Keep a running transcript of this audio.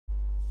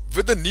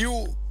With the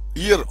new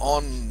year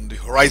on the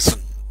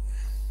horizon,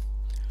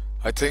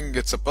 I think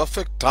it's a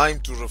perfect time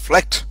to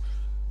reflect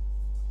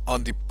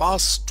on the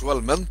past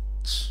 12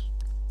 months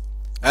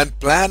and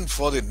plan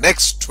for the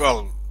next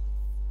 12.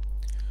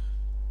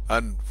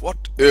 And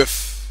what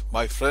if,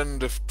 my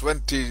friend, if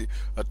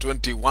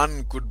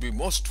 2021 could be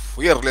most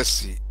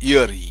fearless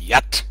year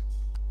yet?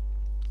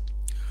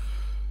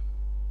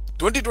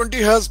 2020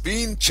 has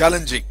been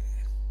challenging,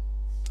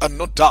 and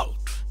no doubt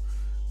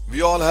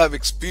we all have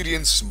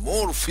experienced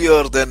more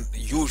fear than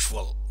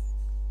usual.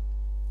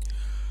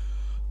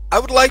 I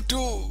would like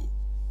to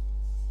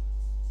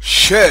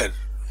share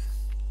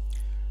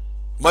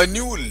my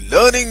new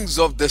learnings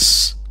of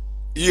this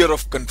year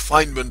of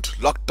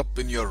confinement locked up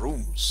in your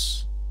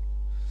rooms,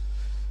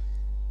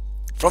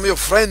 from your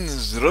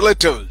friends,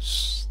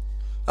 relatives,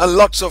 and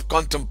lots of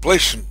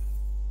contemplation.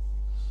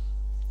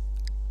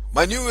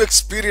 My new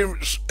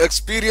experience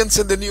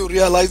and the new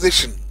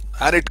realization,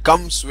 and it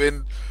comes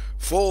with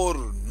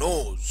 4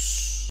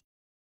 no's.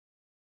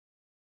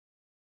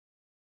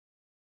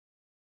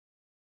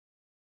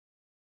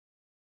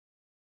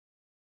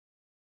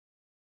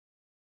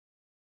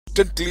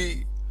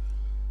 Instantly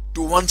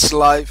to one's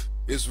life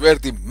is where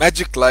the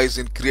magic lies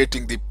in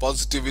creating the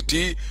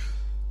positivity.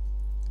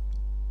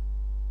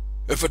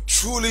 If a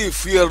truly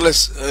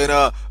fearless,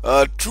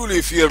 a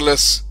truly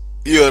fearless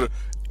year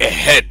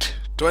ahead,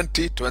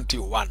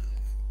 2021.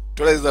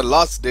 Today is the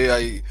last day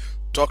I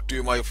talk to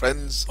you, my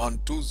friends, on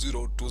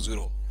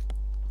 2020.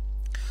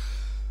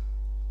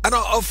 And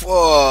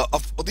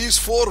of these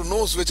 4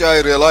 no's which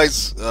I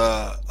realize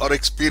or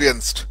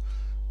experienced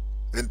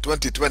in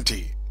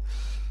 2020,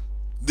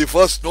 the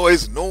first no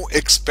is no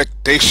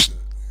expectation.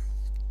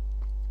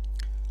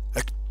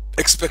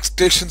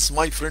 Expectations,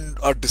 my friend,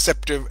 are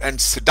deceptive and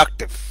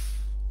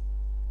seductive.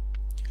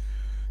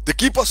 They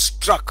keep us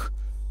stuck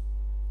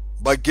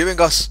by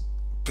giving us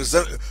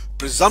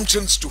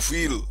presumptions to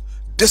feel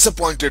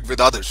disappointed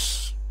with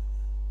others,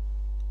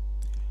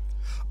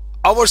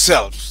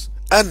 ourselves,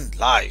 and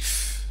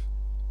life.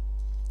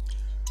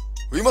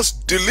 We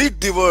must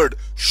delete the word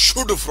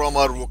should from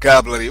our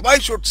vocabulary. Why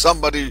should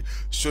somebody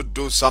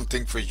do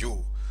something for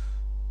you?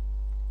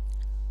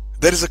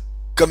 There is a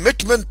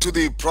commitment to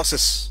the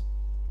process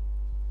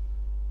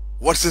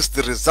versus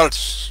the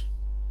results.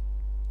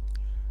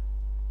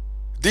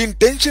 The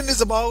intention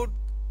is about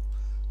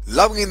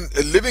living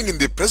in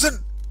the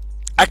present,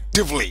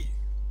 actively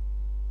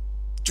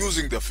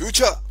choosing the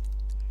future,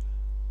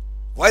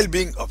 while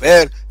being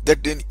aware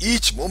that in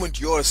each moment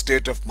your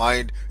state of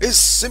mind is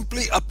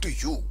simply up to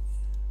you.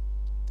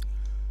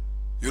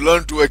 You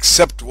learn to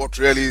accept what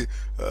really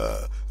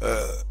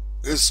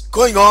is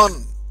going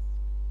on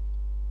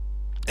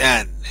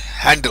and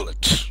handle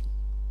it.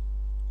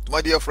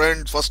 My dear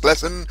friends, first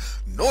lesson,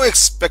 no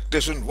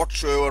expectation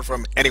whatsoever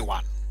from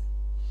anyone.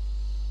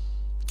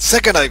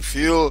 Second, I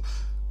feel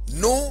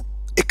no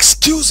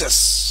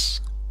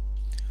excuses.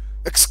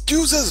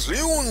 Excuses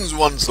ruins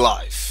one's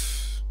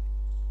life.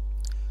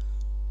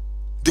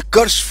 The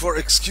curse for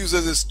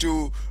excuses is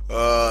to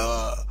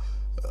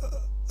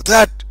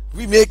that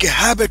we make a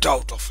habit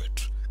out of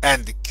it,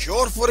 and the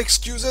cure for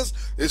excuses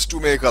is to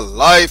make a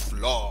life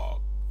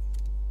log.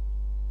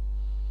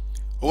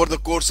 Over the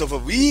course of a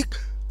week,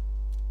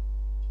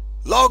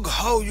 log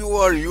how you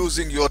are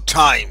using your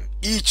time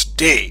each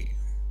day,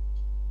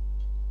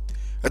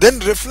 and then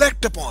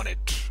reflect upon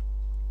it.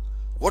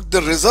 What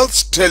the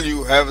results tell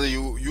you, have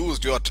you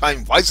used your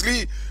time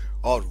wisely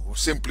or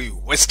simply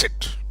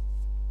wasted?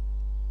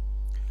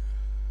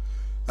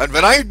 And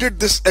when I did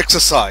this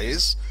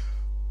exercise,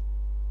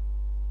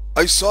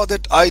 I saw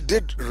that I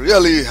did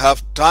really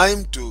have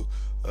time to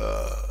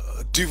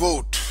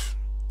devote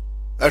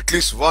at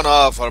least 1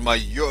 hour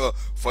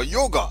for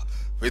yoga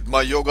with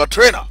my yoga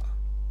trainer.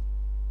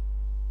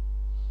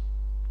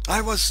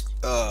 I was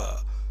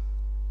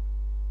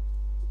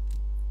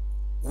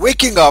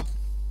waking up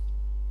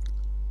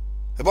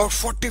about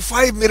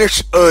 45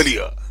 minutes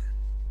earlier,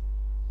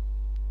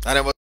 and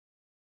I was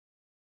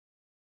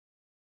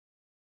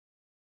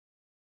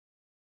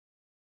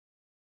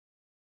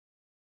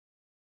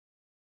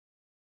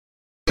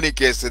in any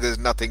case there is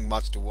nothing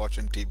much to watch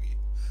on TV.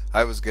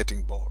 I was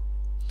getting bored.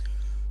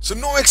 So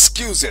no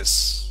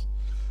excuses.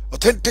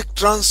 Authentic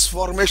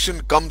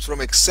transformation comes from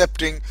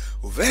accepting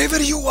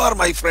wherever you are,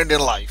 my friend, in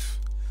life,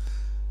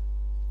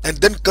 and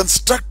then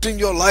constructing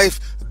your life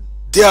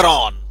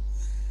thereon.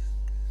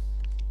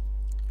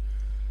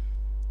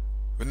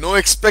 With no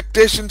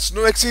expectations,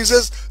 no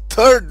excuses.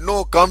 Third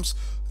no comes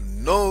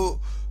no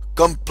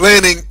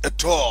complaining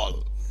at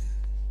all.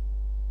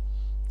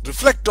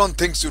 Reflect on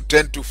things you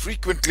tend to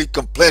frequently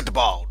complain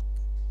about.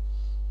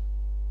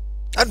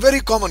 And very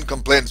common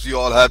complaints we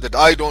all have, that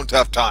I don't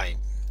have time.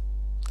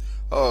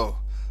 Oh,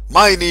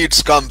 my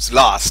needs comes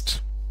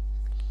last.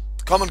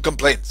 Common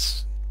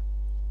complaints.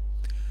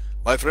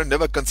 My friend,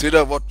 never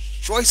consider what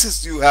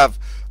choices you have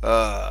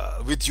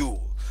with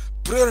you.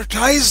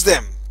 Prioritize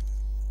them.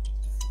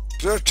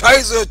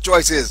 Prioritize your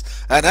choices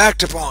and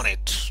act upon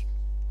it.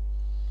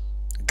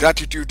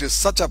 Gratitude is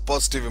such a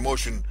positive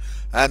emotion,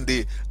 And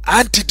the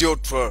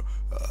antidote for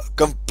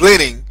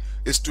complaining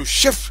is to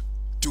shift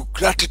to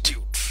gratitude.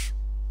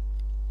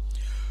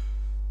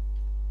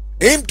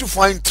 Aim to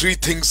find 3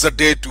 things a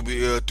day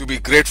to be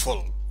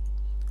grateful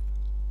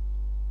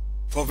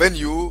for. When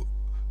you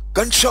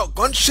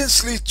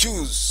consciously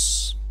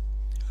choose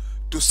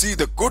to see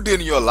the good in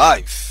your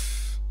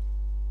life,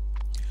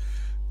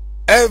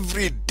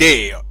 every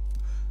day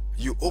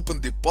you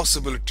open the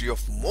possibility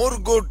of more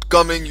good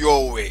coming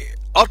your way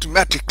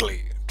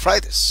automatically. Try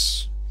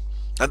this.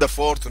 And the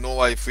fourth, no,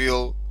 I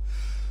feel,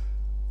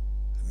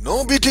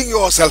 no beating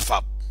yourself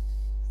up.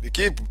 We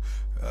keep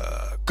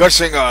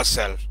cursing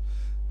ourselves,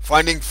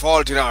 finding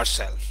fault in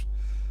ourselves.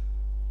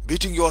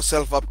 Beating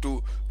yourself up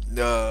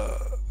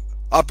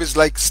is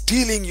like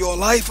stealing your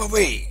life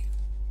away.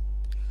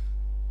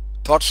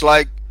 Thoughts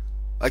like,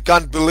 I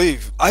can't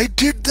believe I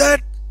did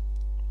that.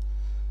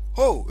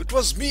 Oh, it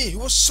was me who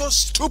was so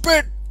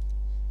stupid.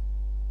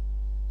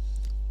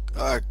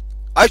 I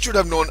should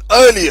have known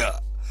earlier.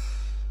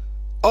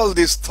 All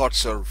these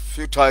thoughts are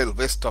futile,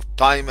 waste of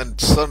time, and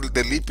suddenly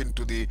they leap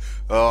into the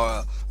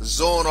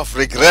zone of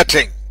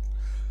regretting.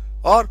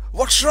 Or,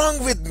 what's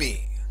wrong with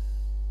me?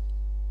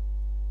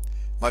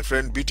 My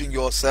friend, beating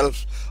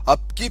yourself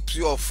up keeps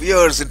your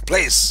fears in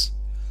place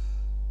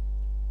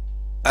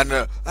and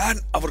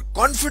our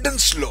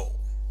confidence low.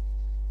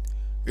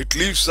 It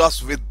leaves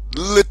us with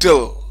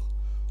little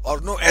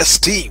or no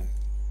esteem.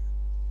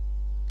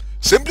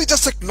 Simply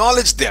just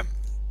acknowledge them.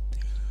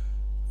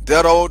 They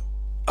are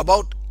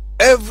about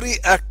every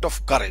act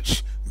of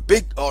courage,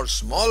 big or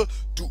small,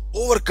 to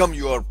overcome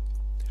your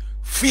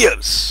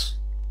fears.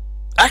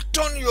 Act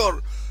on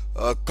your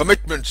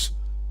commitments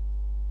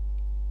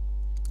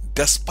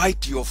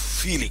despite your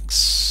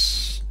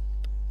feelings.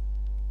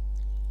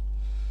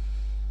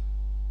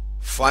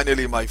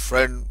 Finally, my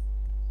friend,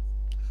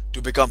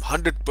 to become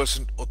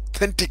 100%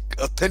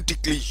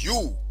 authentically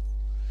you,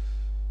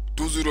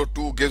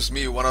 202 gives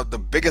me one of the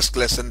biggest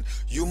lessons.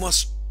 You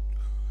must,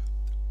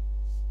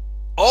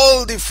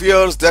 all the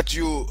fears that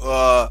you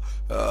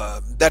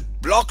that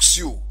blocks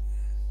you,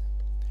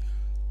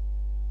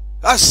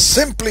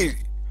 simply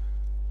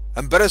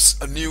embrace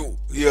a new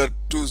year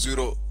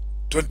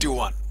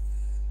 2021,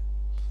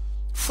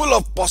 full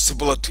of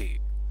possibility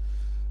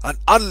and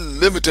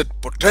unlimited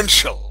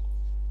potential.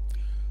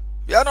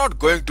 We are not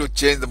going to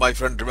change, my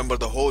friend, remember,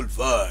 the whole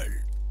world,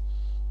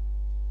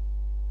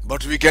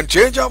 but we can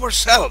change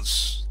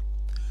ourselves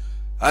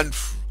and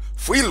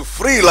feel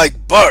free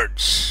like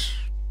birds.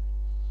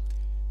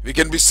 We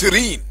can be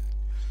serene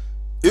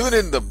even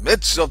in the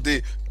midst of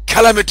the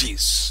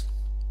calamities.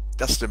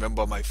 Just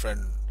remember, my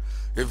friend,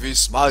 if we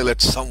smile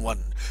at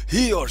someone,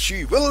 he or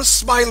she will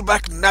smile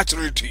back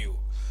naturally to you,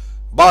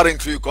 barring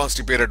few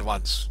constipated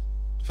ones.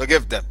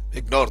 Forgive them,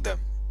 ignore them.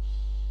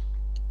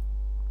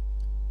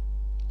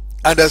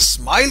 And a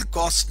smile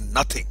costs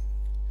nothing.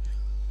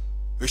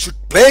 We should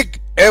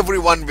plague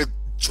everyone with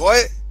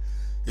joy.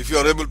 If you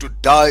are able to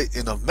die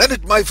in a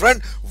minute, my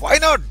friend, why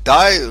not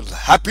die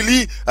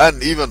happily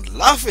and even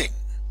laughing?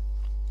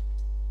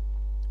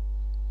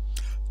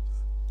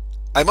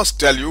 I must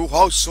tell you,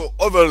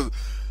 howsoever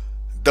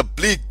the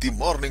bleak the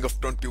morning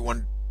of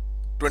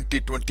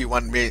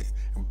 2021 may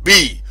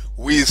be,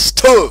 we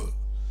still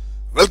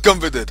welcome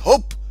with it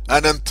hope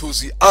and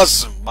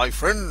enthusiasm, my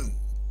friend.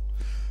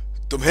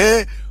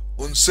 तुम्हें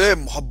उनसे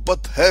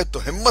मोहब्बत है तो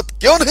हिम्मत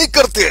क्यों नहीं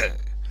करते?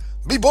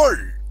 Be bold.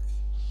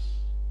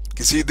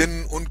 किसी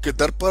दिन उनके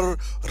दर पर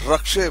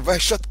रक्षे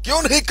वहशत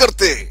क्यों नहीं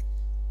करते?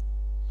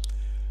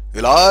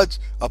 इलाज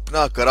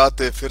अपना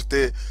कराते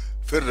फिरते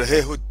फिर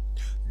रहे हो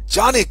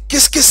जाने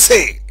किस किस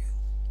से?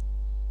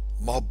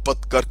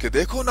 मोहब्बत करके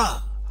देखो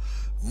ना,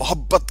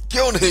 मोहब्बत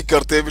क्यों नहीं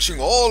करते? Wishing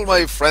all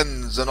my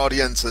friends and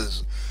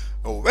audiences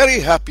a very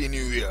happy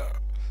new year.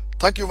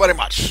 Thank you very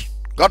much.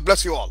 God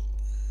bless you all.